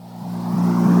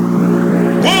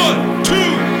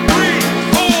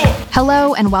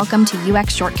and welcome to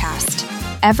UX Shortcast.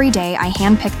 Every day, I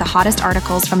handpick the hottest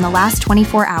articles from the last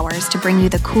 24 hours to bring you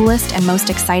the coolest and most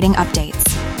exciting updates.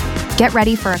 Get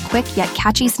ready for a quick yet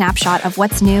catchy snapshot of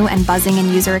what's new and buzzing in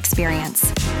user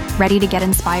experience. Ready to get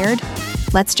inspired?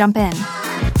 Let's jump in.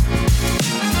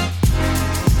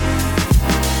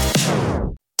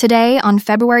 Today, on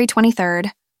February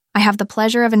 23rd, I have the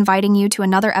pleasure of inviting you to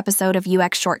another episode of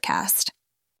UX Shortcast.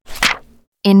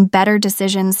 In Better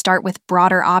Decisions Start with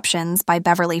Broader Options by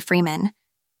Beverly Freeman,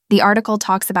 the article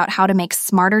talks about how to make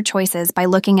smarter choices by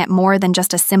looking at more than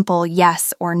just a simple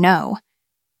yes or no.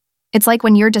 It's like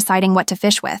when you're deciding what to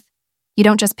fish with. You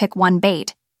don't just pick one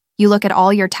bait. You look at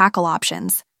all your tackle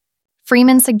options.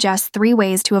 Freeman suggests 3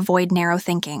 ways to avoid narrow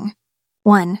thinking.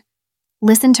 1.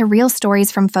 Listen to real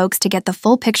stories from folks to get the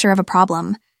full picture of a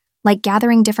problem, like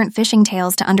gathering different fishing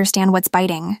tales to understand what's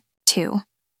biting. 2.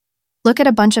 Look at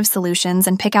a bunch of solutions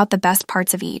and pick out the best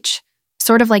parts of each,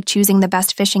 sort of like choosing the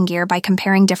best fishing gear by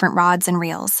comparing different rods and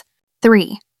reels.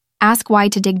 3. Ask why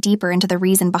to dig deeper into the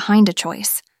reason behind a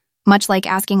choice, much like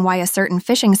asking why a certain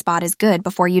fishing spot is good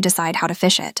before you decide how to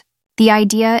fish it. The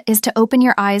idea is to open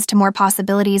your eyes to more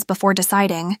possibilities before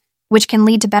deciding, which can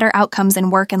lead to better outcomes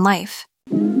in work and life.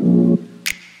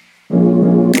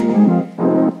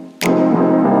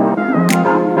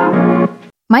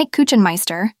 Mike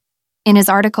Kuchenmeister, in his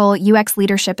article, UX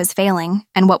Leadership is Failing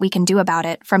and What We Can Do About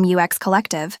It from UX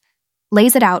Collective,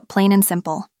 lays it out plain and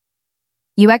simple.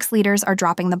 UX leaders are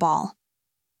dropping the ball.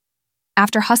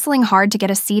 After hustling hard to get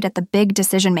a seat at the big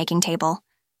decision-making table,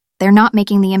 they're not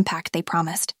making the impact they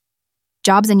promised.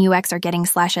 Jobs in UX are getting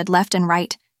slashed left and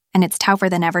right, and it's tougher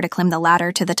than ever to climb the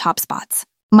ladder to the top spots.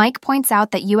 Mike points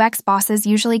out that UX bosses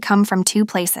usually come from 2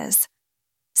 places.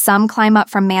 Some climb up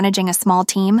from managing a small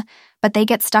team, but they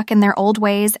get stuck in their old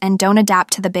ways and don't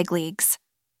adapt to the big leagues.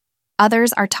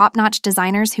 Others are top-notch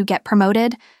designers who get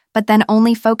promoted, but then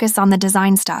only focus on the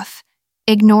design stuff,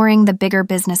 ignoring the bigger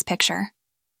business picture.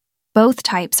 Both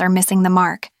types are missing the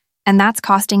mark, and that's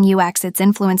costing UX its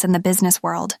influence in the business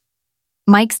world.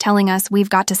 Mike's telling us we've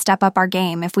got to step up our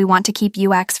game if we want to keep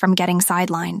UX from getting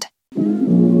sidelined.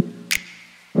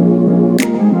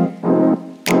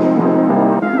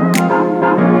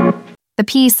 The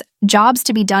piece, Jobs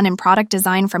to be Done in Product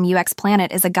Design from UX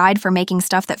Planet, is a guide for making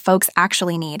stuff that folks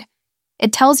actually need.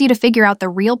 It tells you to figure out the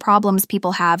real problems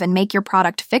people have and make your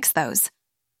product fix those.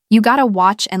 You gotta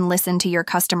watch and listen to your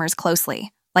customers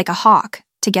closely, like a hawk,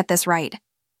 to get this right.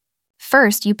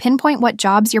 First, you pinpoint what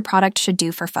jobs your product should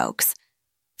do for folks.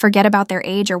 Forget about their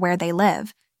age or where they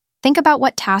live. Think about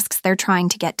what tasks they're trying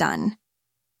to get done.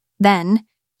 Then,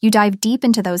 you dive deep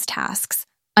into those tasks,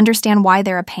 understand why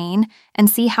they're a pain, and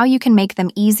see how you can make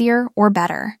them easier or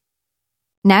better.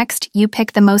 Next, you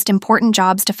pick the most important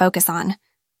jobs to focus on,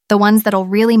 the ones that'll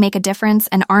really make a difference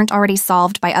and aren't already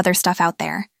solved by other stuff out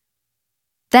there.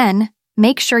 Then,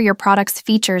 make sure your product's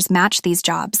features match these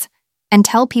jobs, and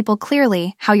tell people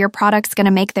clearly how your product's going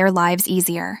to make their lives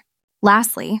easier.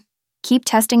 Lastly, keep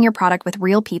testing your product with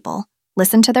real people,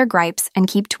 listen to their gripes, and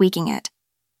keep tweaking it.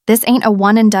 This ain't a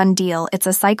one-and-done deal, it's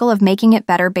a cycle of making it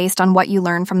better based on what you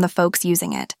learn from the folks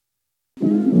using it.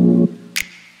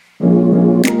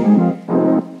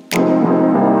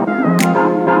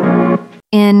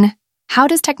 In How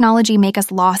Does Technology Make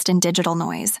Us Lost in Digital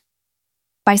Noise?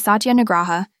 By Satya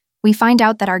Nagraha, we find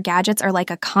out that our gadgets are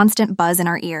like a constant buzz in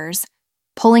our ears,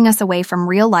 pulling us away from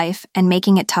real life and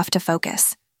making it tough to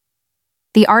focus.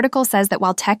 The article says that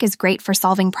while tech is great for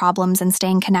solving problems and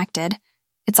staying connected,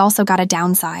 it's also got a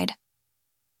downside.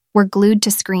 We're glued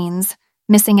to screens,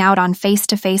 missing out on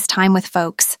face-to-face time with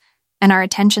folks, and our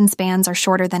attention spans are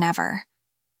shorter than ever.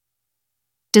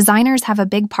 Designers have a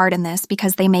big part in this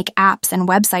because they make apps and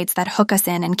websites that hook us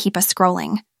in and keep us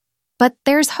scrolling. But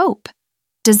there's hope.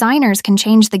 Designers can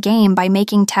change the game by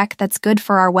making tech that's good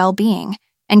for our well-being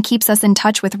and keeps us in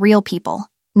touch with real people,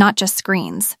 not just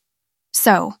screens.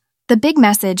 So, the big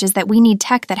message is that we need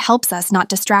tech that helps us, not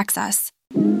distracts us.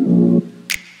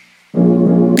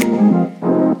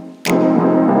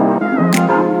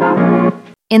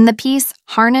 In the piece,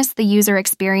 Harness the User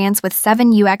Experience with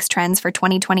 7 UX Trends for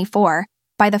 2024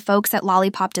 by the folks at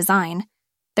Lollipop Design,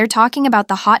 they're talking about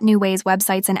the hot new ways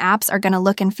websites and apps are going to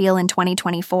look and feel in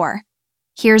 2024.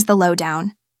 Here's the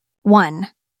lowdown. 1.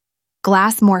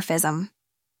 Glassmorphism.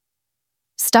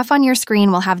 Stuff on your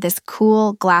screen will have this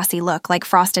cool, glassy look like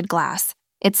frosted glass.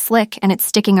 It's slick and it's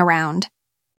sticking around.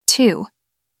 2.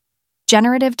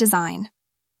 Generative design.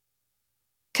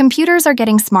 Computers are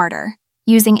getting smarter,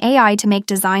 using AI to make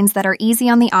designs that are easy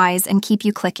on the eyes and keep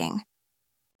you clicking.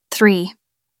 3.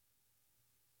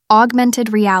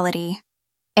 Augmented reality,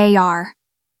 AR.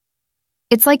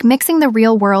 It's like mixing the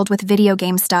real world with video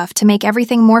game stuff to make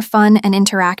everything more fun and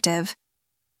interactive.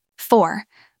 4.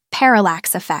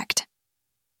 Parallax effect.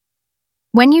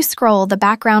 When you scroll, the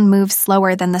background moves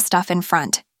slower than the stuff in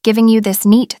front, giving you this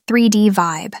neat 3D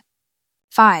vibe.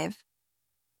 5.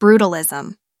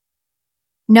 Brutalism.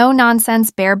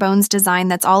 No-nonsense, bare-bones design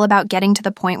that's all about getting to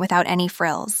the point without any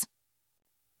frills.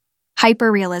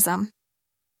 Hyperrealism.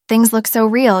 Things look so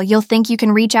real, you'll think you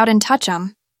can reach out and touch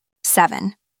them.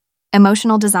 7.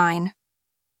 Emotional design.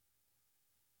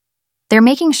 They're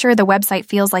making sure the website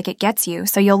feels like it gets you,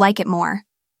 so you'll like it more.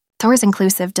 There's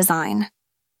inclusive design.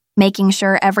 Making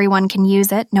sure everyone can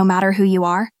use it, no matter who you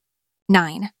are.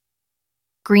 9.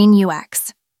 Green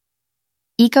UX.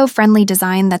 Eco-friendly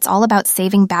design that's all about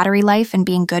saving battery life and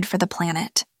being good for the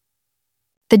planet.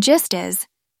 The gist is,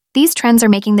 these trends are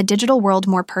making the digital world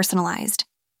more personalized,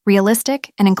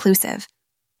 realistic, and inclusive,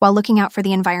 while looking out for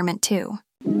the environment too.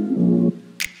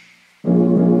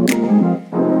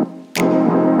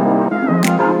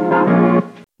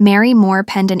 Mary Moore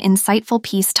penned an insightful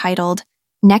piece titled,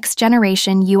 Next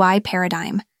Generation UI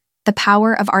Paradigm, The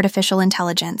Power of Artificial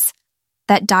Intelligence,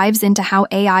 that dives into how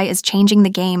AI is changing the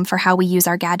game for how we use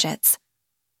our gadgets.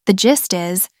 The gist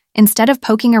is, instead of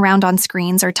poking around on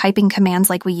screens or typing commands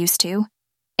like we used to,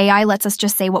 AI lets us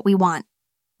just say what we want,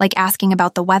 like asking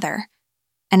about the weather,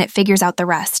 and it figures out the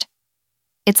rest.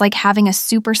 It's like having a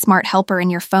super smart helper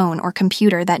in your phone or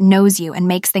computer that knows you and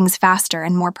makes things faster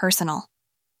and more personal.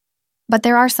 But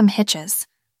there are some hitches,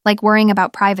 like worrying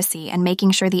about privacy and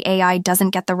making sure the AI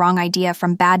doesn't get the wrong idea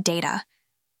from bad data.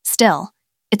 Still,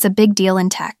 it's a big deal in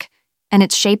tech, and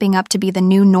it's shaping up to be the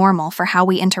new normal for how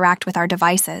we interact with our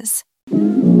devices.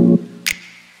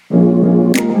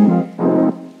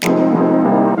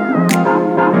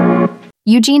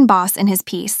 Eugene Boss in his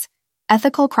piece,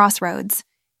 Ethical Crossroads,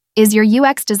 Is Your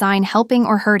UX Design Helping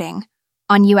or Hurting?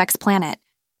 On UX Planet,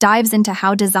 dives into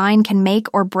how design can make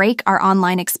or break our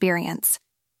online experience.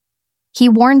 He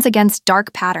warns against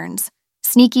dark patterns,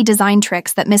 sneaky design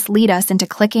tricks that mislead us into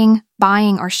clicking,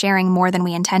 buying, or sharing more than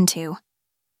we intend to.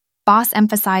 Boss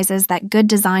emphasizes that good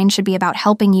design should be about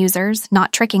helping users,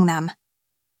 not tricking them.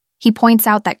 He points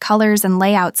out that colors and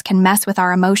layouts can mess with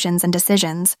our emotions and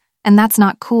decisions, and that's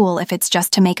not cool if it's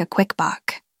just to make a quick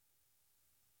buck.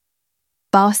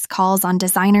 Boss calls on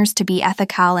designers to be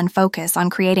ethical and focus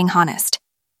on creating honest,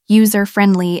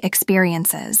 user-friendly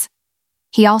experiences.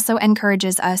 He also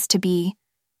encourages us to be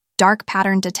dark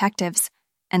pattern detectives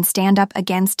and stand up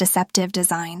against deceptive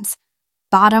designs.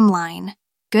 Bottom line,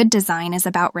 good design is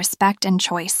about respect and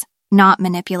choice, not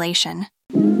manipulation.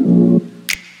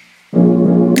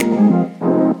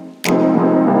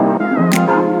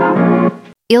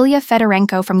 Ilya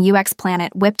Fedorenko from UX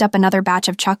Planet whipped up another batch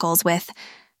of chuckles with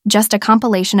just a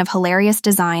compilation of hilarious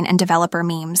design and developer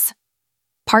memes.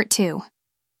 Part 2.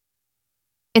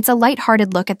 It's a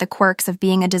lighthearted look at the quirks of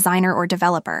being a designer or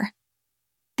developer.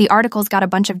 The article's got a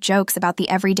bunch of jokes about the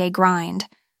everyday grind,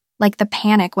 like the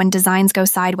panic when designs go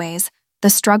sideways, the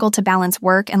struggle to balance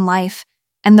work and life,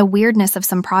 and the weirdness of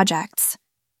some projects.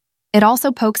 It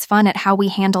also pokes fun at how we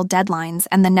handle deadlines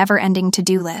and the never-ending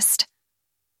to-do list.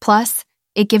 Plus,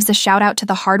 it gives a shout-out to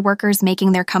the hard workers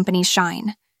making their companies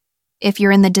shine. If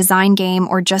you're in the design game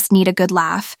or just need a good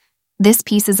laugh, this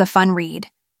piece is a fun read.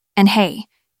 And hey,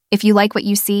 if you like what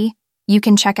you see, you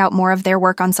can check out more of their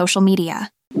work on social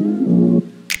media.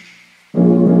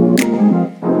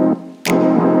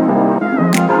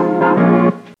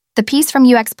 The piece from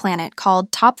UX Planet,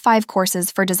 called Top 5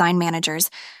 Courses for Design Managers,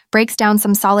 breaks down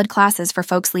some solid classes for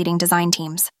folks leading design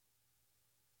teams.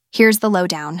 Here's the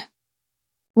lowdown.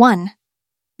 1.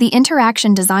 The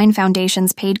Interaction Design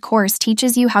Foundation's paid course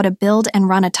teaches you how to build and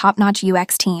run a top-notch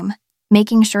UX team,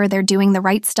 making sure they're doing the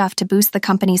right stuff to boost the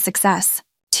company's success.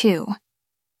 2.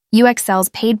 UXL's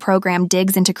paid program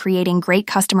digs into creating great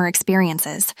customer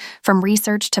experiences, from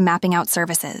research to mapping out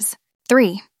services.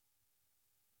 3.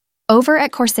 Over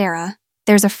at Coursera,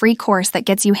 there's a free course that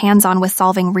gets you hands-on with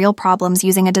solving real problems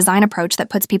using a design approach that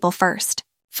puts people first.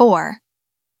 4.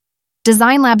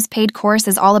 Design Lab's paid course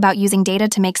is all about using data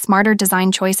to make smarter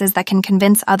design choices that can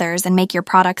convince others and make your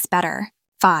products better.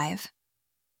 5.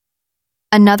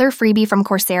 Another freebie from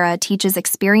Coursera teaches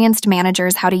experienced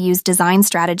managers how to use design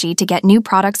strategy to get new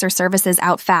products or services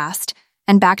out fast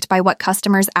and backed by what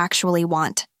customers actually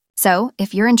want. So,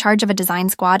 if you're in charge of a design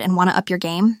squad and want to up your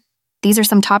game, these are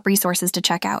some top resources to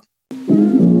check out.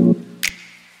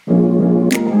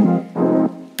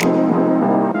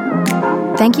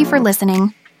 Thank you for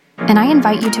listening, and I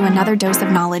invite you to another dose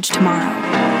of knowledge tomorrow.